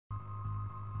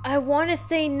I want to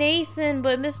say Nathan,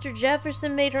 but Mr.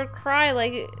 Jefferson made her cry,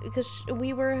 like, because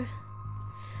we were...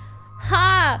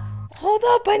 Ha! Hold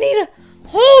up, I need a...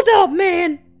 Hold up,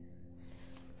 man!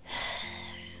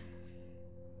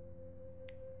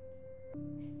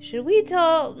 Should we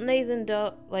tell Nathan,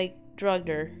 drugged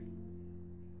her?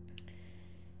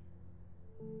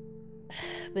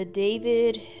 But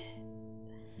David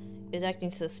is acting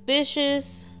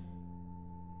suspicious.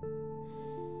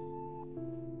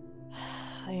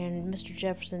 And Mr.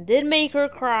 Jefferson did make her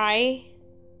cry.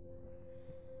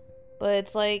 But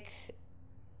it's like...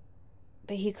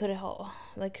 But he could have helped.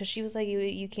 Like, because she was like,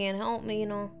 you can't help me, you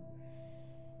know?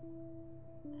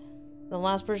 The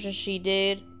last person she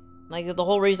did... Like, the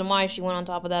whole reason why she went on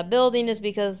top of that building is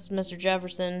because Mr.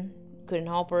 Jefferson couldn't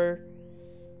help her.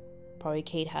 Probably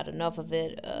Kate had enough of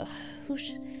it. Who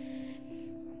should...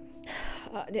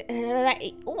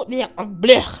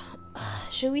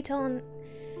 Should we tell him...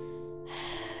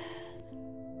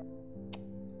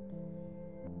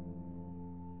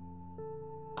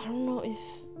 I don't know if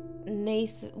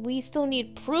Nathan... We still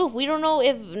need proof. We don't know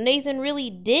if Nathan really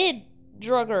did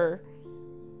drug her.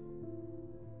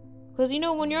 Because, you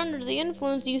know, when you're under the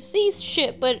influence, you see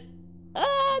shit, but...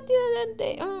 at the end of the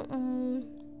day...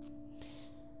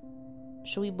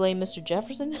 Should we blame Mr.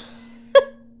 Jefferson?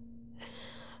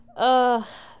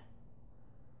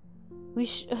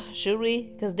 Should we?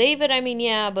 Because David, I mean,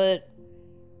 yeah, but...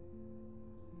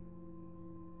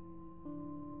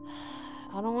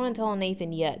 I don't want to tell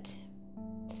Nathan yet.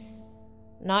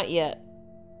 Not yet.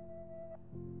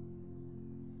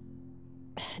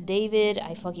 David,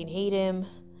 I fucking hate him.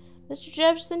 Mr.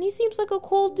 Jefferson, he seems like a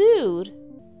cool dude.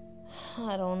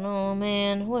 I don't know,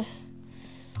 man. What?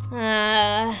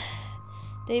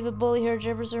 David bullied her,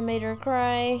 Jefferson made her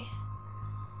cry.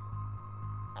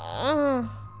 I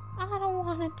don't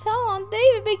want to tell on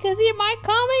David because he might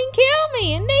come and kill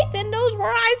me, and Nathan knows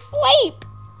where I sleep.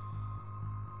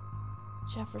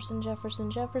 Jefferson.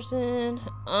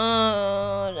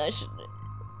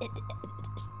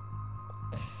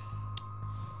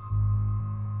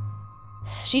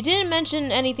 She didn't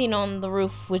mention anything on the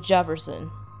roof with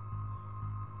Jefferson.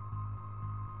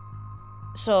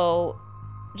 So,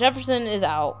 Jefferson is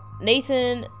out.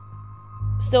 Nathan,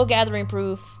 still gathering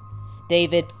proof.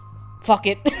 David, fuck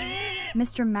it.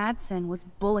 Mr. Madsen was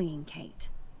bullying Kate.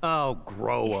 Oh,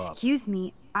 grow up. Excuse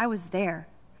me, I was there.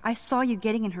 I saw you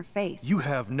getting in her face. You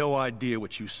have no idea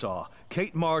what you saw.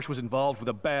 Kate Marsh was involved with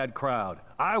a bad crowd.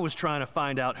 I was trying to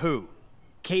find out who.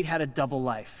 Kate had a double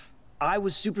life. I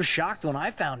was super shocked when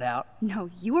I found out. No,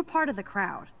 you were part of the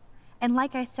crowd. And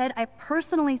like I said, I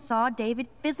personally saw David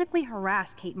physically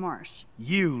harass Kate Marsh.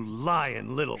 You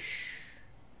lying little... Shh.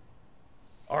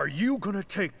 Are you gonna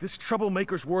take this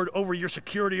troublemaker's word over your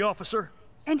security officer?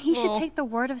 And he should take the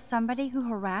word of somebody who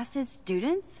harasses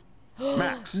students?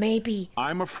 Max, maybe.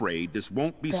 I'm afraid this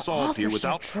won't be solved here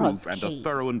without proof and a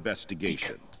thorough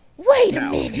investigation. Wait a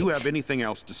minute. minute. Do you have anything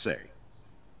else to say?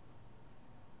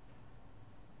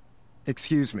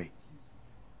 Excuse me.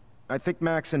 I think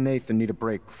Max and Nathan need a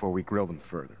break before we grill them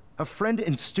further. A friend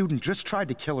and student just tried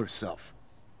to kill herself.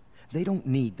 They don't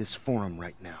need this forum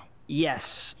right now.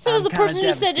 Yes. So is the person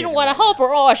who said didn't want to help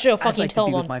her. Oh, I should have fucking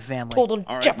told him. My family. Told him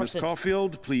All right, Jefferson. Miss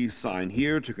Caulfield, please sign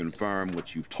here to confirm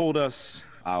what you've told us.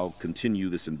 I'll continue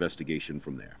this investigation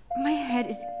from there. My head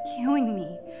is killing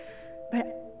me,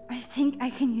 but I think I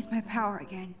can use my power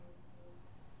again.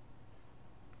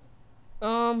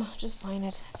 Just sign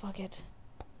it. Fuck it.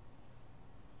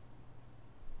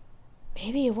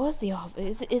 Maybe it was the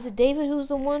office. Is it David who's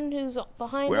the one who's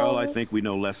behind all Well, I this? think we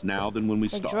know less now than when we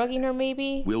Like started. drugging her,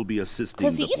 maybe? We'll be assisting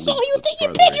Because the you saw police he was with taking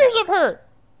further pictures of her!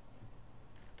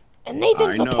 And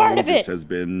Nathan's a part of this it! has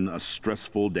been a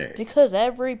stressful day. Because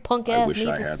every punk I ass wish needs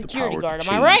I a had the security power guard, to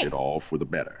am I change right? it all for the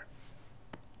better.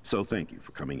 So thank you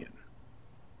for coming in.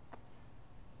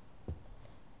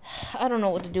 I don't know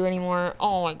what to do anymore.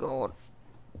 Oh my god.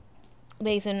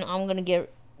 Nathan, I'm gonna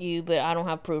get you, but I don't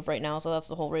have proof right now, so that's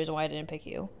the whole reason why I didn't pick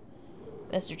you.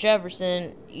 Mr.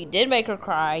 Jefferson, you did make her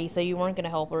cry. You said you weren't gonna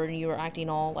help her, and you were acting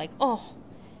all like, oh,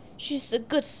 she's a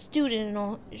good student and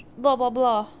all, blah blah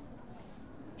blah.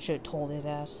 Should have told his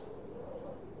ass.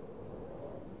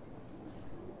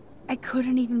 I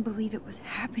couldn't even believe it was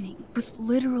happening. It was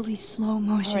literally slow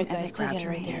motion Alright, as guys, I grabbed quick, her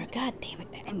right there. hand. God damn it.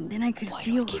 And then I could Why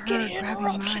feel do I keep her getting grabbing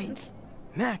mine. interruptions?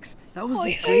 Max, that was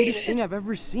the greatest thing I've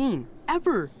ever seen.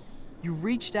 Ever! You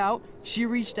reached out, she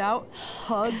reached out,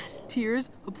 hugs, tears,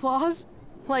 applause.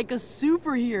 Like a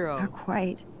superhero. Not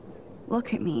quite.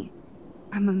 Look at me.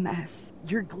 I'm a mess.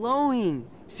 You're glowing.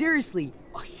 Seriously,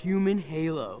 a human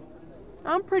halo.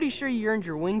 I'm pretty sure you earned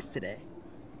your wings today.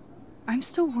 I'm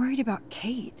still worried about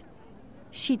Kate.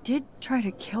 She did try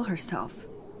to kill herself.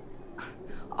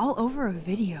 All over a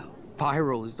video.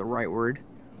 Viral is the right word.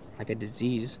 Like a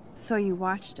disease. So you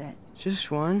watched it? Just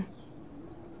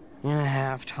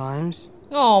 1.5 times.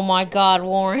 Oh my god,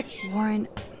 Warren. Warren,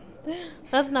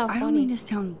 That's not I don't funny. mean to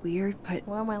sound weird, but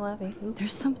Why am I laughing? Oops.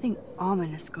 there's something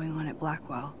ominous going on at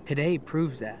Blackwell. Today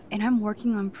proves that. And I'm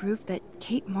working on proof that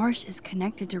Kate Marsh is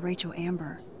connected to Rachel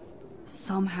Amber.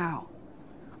 Somehow.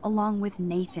 Along with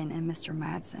Nathan and Mr.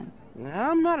 Madsen.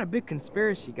 I'm not a big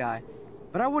conspiracy guy,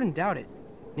 but I wouldn't doubt it.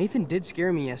 Nathan did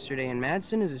scare me yesterday, and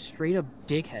Madsen is a straight-up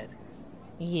dickhead.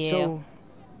 Yeah. So,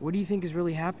 what do you think is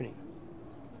really happening?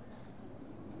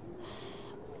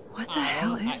 What the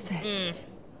hell is this?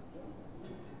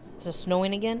 Is it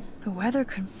snowing again? The weather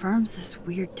confirms this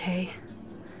weird day.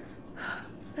 I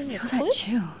feel that eclipse?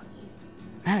 chill.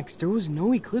 Max, there was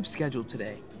no eclipse scheduled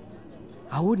today.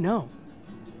 I would know.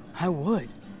 I would.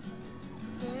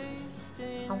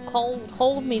 I'm cold.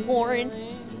 Hold me, Warren.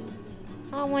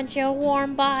 I want your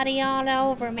warm body all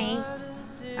over me.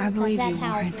 I believe That's you,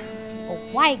 how Warren.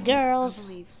 white girls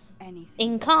Believe anything.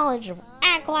 in college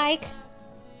act like.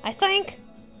 I think.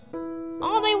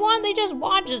 All they just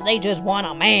want is they just want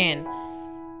a man. I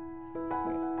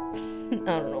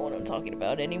don't know what I'm talking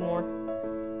about anymore.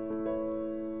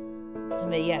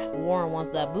 But yeah, Warren wants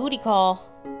that booty call.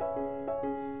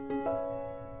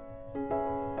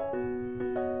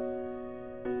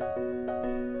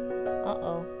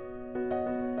 Uh-oh.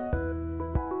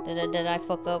 Did I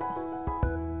fuck up?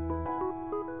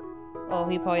 Oh,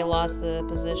 he probably lost the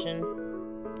position.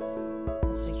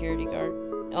 The security guard.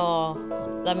 Oh,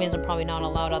 that means I'm probably not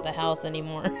allowed out the house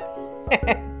anymore.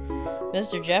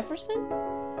 Mr. Jefferson?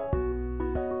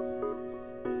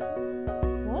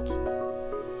 What?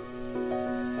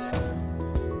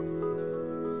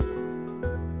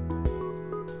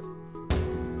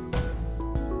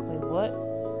 Wait, what?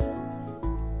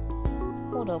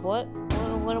 Hold up, what?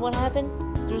 What happened?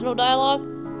 There's no dialogue?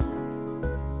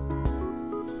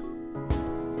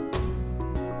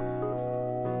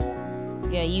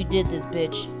 Yeah, you did this,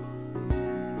 bitch.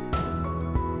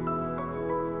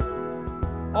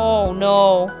 Oh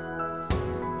no.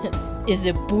 Is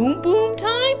it boom boom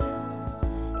time?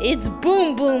 It's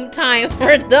boom boom time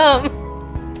for them.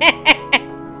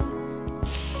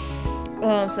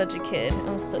 Oh, I'm such a kid.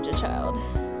 I'm such a child.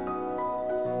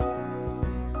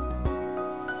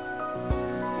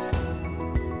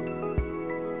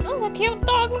 That was a cute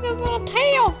dog. Look at his little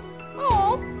tail.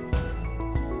 Oh.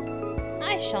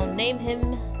 I shall name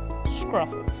him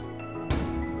Scruffles.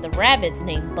 The rabbit's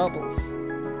named Bubbles.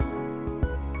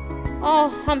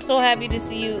 Oh, I'm so happy to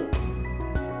see you.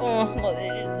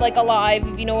 Oh, like alive,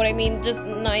 if you know what I mean. Just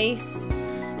nice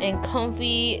and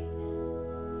comfy.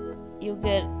 You'll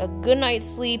get a good night's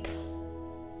sleep.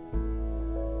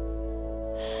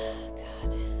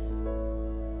 God.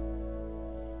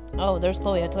 Oh, there's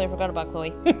Chloe. I totally forgot about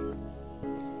Chloe.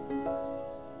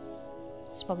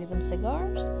 Smoking them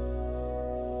cigars.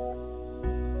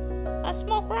 I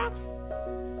smoke rocks.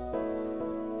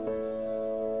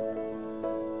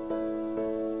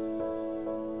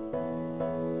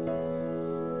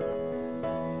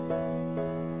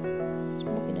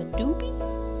 Smoking a doobie?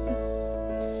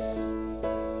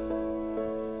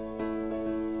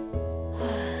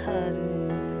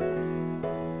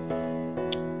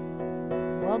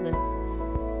 Well then.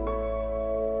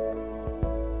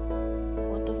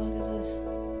 What the fuck is this?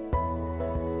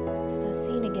 It's that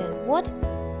scene again. What?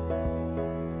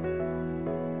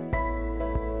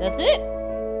 That's it?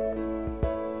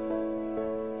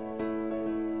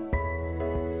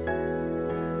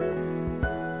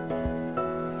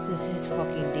 This is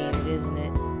fucking David, isn't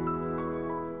it?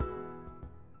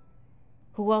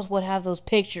 Who else would have those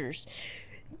pictures?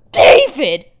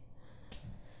 David!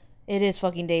 It is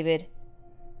fucking David.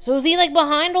 So is he like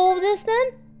behind all of this then?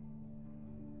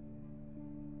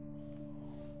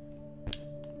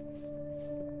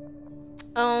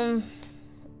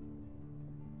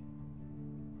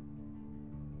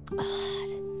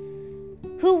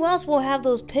 Who else will have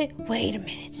those Wait a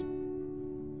minute.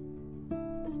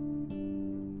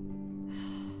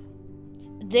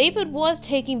 David was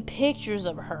taking pictures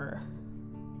of her.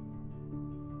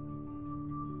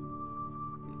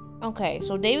 Okay,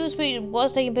 so David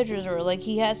was taking pictures of her. Like,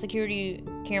 he has security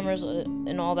cameras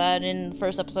and all that. In the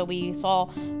first episode, we saw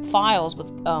files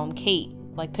with Kate.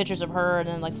 Like, pictures of her and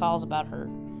then, like, files about her.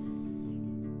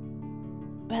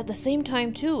 But at the same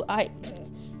time, too,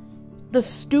 the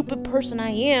stupid person I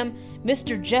am,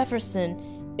 Mr.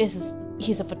 Jefferson,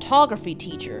 he's a photography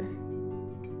teacher.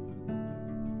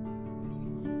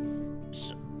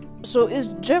 So is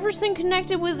Jefferson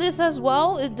connected with this as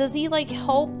well? Does he, like,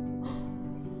 help?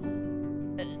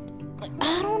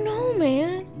 I don't know,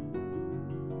 man.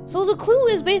 So the clue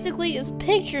is basically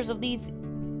pictures of these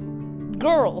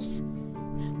girls.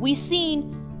 We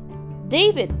seen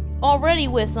David already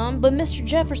with them, but Mr.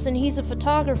 Jefferson, he's a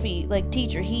photography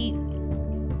teacher. He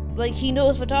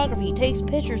knows photography. He takes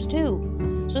pictures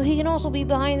too, so he can also be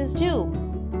behind this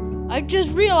too. I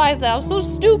just realized that. I'm so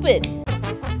stupid.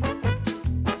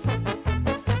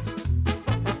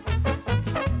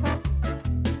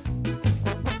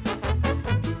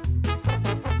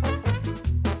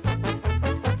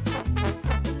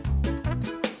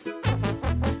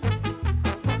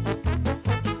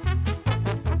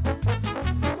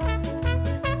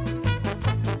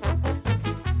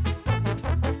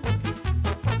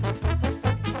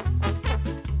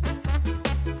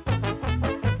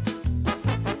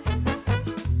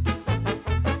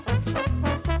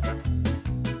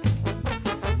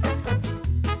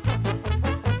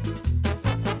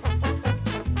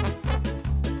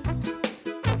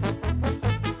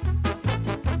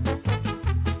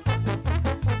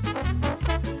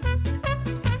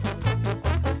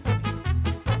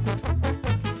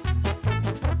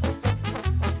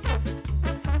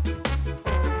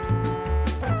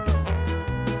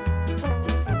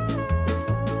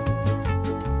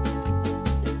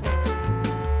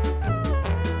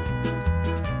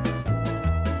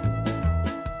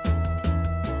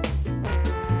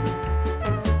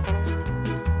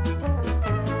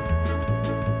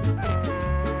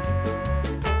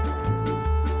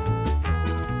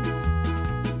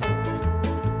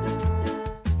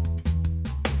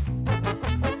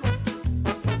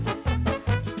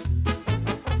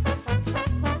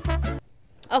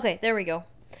 Okay, there we go.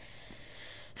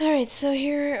 Alright, so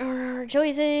here are our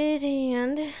choices,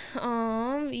 and,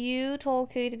 you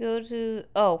told Kate to go to,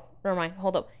 oh, never mind,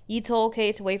 hold up. You told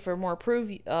Kate to wait for more proof,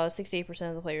 68%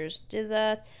 of the players did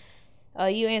that.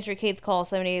 You answered Kate's call,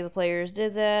 78% of the players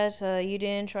did that. You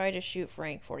didn't try to shoot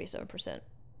Frank, 47%.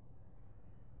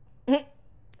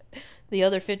 The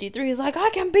other 53 is like,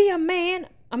 I can be a man,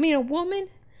 a woman.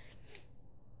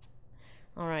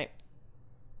 Alright.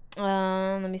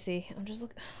 Let me see. I'm just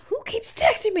looking. Who keeps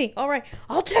texting me? All right,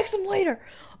 I'll text him later.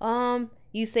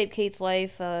 You saved Kate's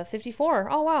life. 54.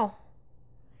 Oh wow.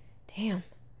 Damn.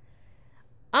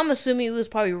 I'm assuming it was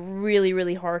probably really,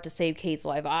 really hard to save Kate's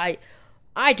life. I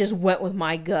just went with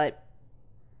my gut.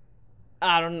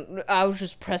 I was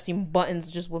just pressing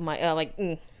buttons just with my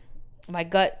my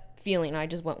gut feeling. I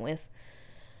just went with.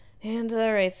 And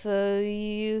all right, so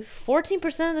you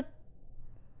 14% of the.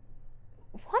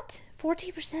 What?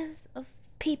 14% of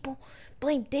people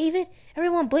blame David?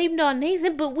 Everyone blamed on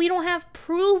Nathan, but we don't have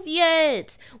proof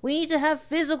yet. We need to have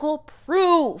physical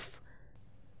proof.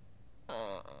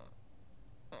 I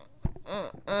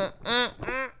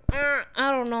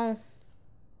don't know.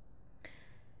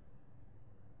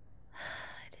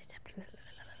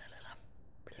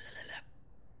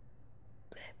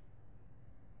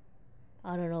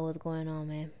 I don't know what's going on,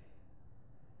 man.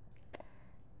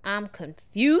 I'm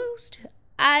confused.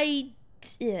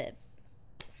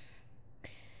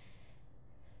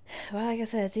 Well, like I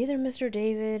said, it's either Mr.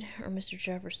 David or Mr.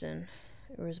 Jefferson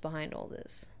who is behind all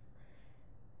this.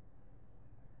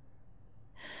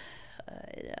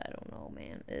 I don't know,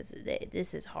 man.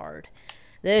 This is hard.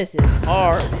 This is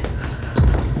hard.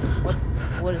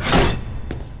 What is this?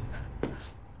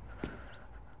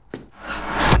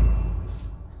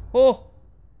 Oh!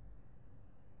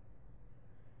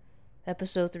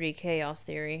 Episode 3, Chaos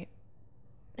Theory.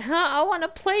 I want to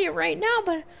play it right now,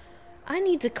 but I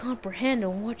need to comprehend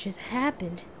on what just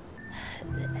happened.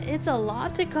 It's a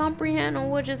lot to comprehend on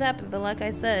what just happened, but like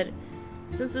I said,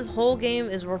 since this whole game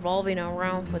is revolving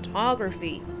around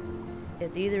photography,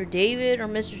 it's either David or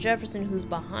Mr. Jefferson who's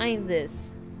behind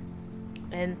this.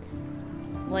 And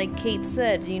like Kate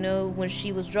said, you know, when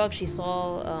she was drugged, she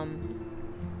saw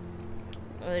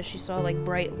like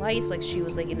bright lights, like she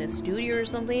was like in a studio or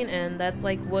something, and that's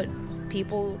like what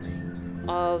people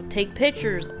take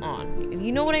pictures on.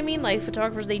 You know what I mean? Like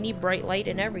photographers, they need bright light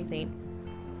and everything.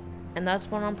 And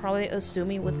that's what I'm probably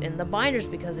assuming what's in the binders,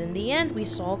 because in the end we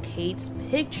saw Kate's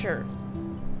picture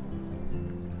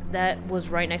that was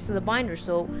right next to the binder.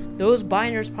 So those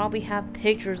binders probably have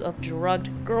pictures of drugged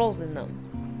girls in them.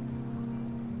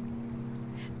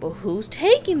 But who's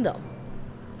taking them?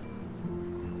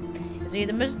 It's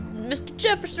either Mr.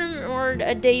 Jefferson or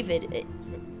David.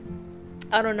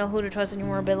 I don't know who to trust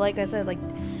anymore, but like I said, like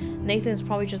Nathan's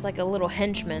probably just like a little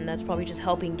henchman that's probably just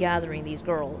helping gathering these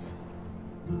girls.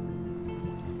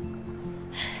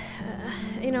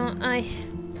 You know,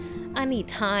 I need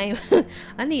time.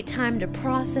 I need time to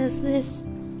process this.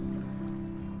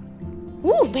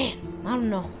 Ooh, man, I don't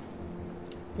know.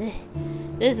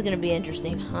 This is gonna be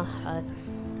interesting.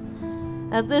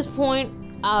 At this point,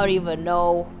 I don't even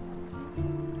know.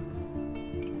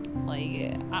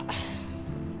 Like,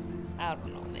 I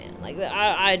don't know, man. Like,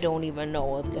 I don't even know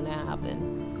what's gonna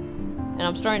happen. And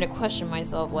I'm starting to question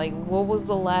myself, like, what was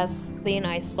the last thing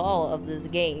I saw of this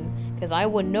game? Because I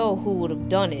would know who would have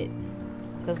done it.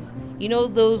 Because, you know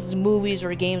those movies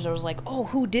or games where I was like, oh,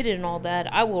 who did it and all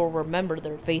that? I will remember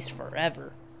their face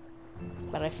forever.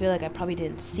 But I feel like I probably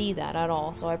didn't see that at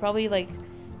all. So I probably, like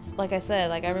I said,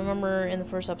 like, I remember in the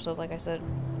first episode, like I said,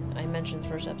 I mentioned the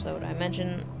first episode,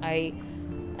 I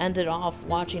ended off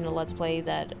watching a Let's Play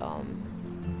that,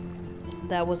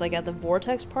 that was, like, at the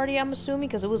Vortex party, I'm assuming,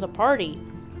 because it was a party,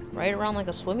 right around, like,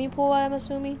 a swimming pool, I'm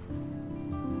assuming,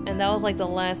 and that was, like, the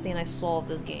last thing I saw of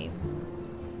this game,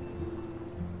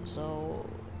 so,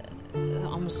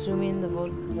 I'm assuming the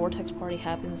Vortex party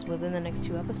happens within the next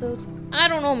 2 episodes, I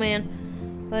don't know, man,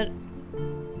 but,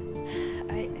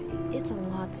 it's a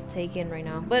lot to take in right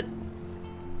now, but,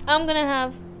 I'm gonna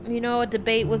have, you know, a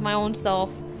debate with my own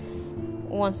self,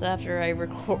 once after I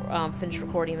finish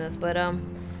recording this, but,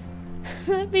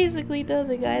 that basically does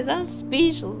it, guys. I'm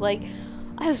speechless. Like,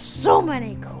 I have so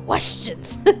many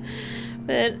questions.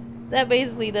 But that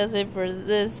basically does it for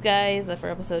this, guys, for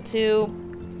episode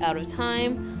 2. Out of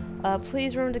time.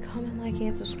 Please remember to comment, like,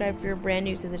 and subscribe if you're brand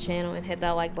new to the channel, and hit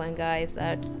that like button, guys.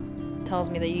 That tells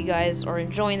me that you guys are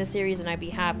enjoying the series, and I'd be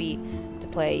happy to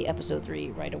play episode 3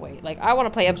 right away. Like, I want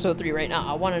to play episode 3 right now.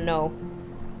 I want to know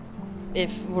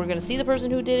if we're gonna see the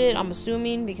person who did it. I'm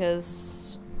assuming, because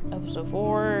episode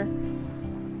 4,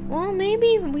 well,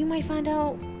 maybe we might find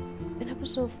out in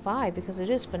episode 5, because it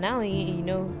is finale, you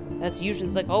know, that's usually,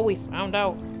 it's like, oh, we found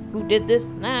out who did this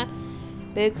and that,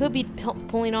 but it could be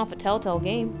pulling off a Telltale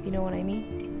game, you know what I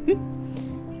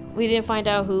mean? We didn't find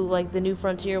out who, like, the New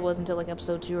Frontier was until, like,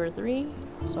 episode 2 or 3,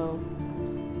 so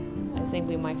I think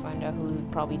we might find out who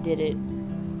probably did it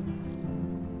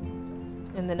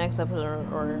in the next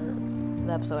episode, or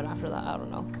the episode after that, I don't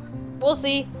know. We'll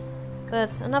see.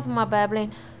 But enough of my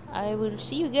babbling. I will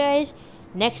see you guys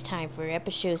next time for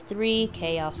episode 3,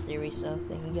 Chaos Theory. So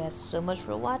thank you guys so much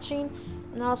for watching,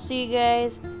 and I'll see you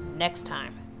guys next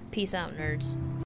time. Peace out, nerds.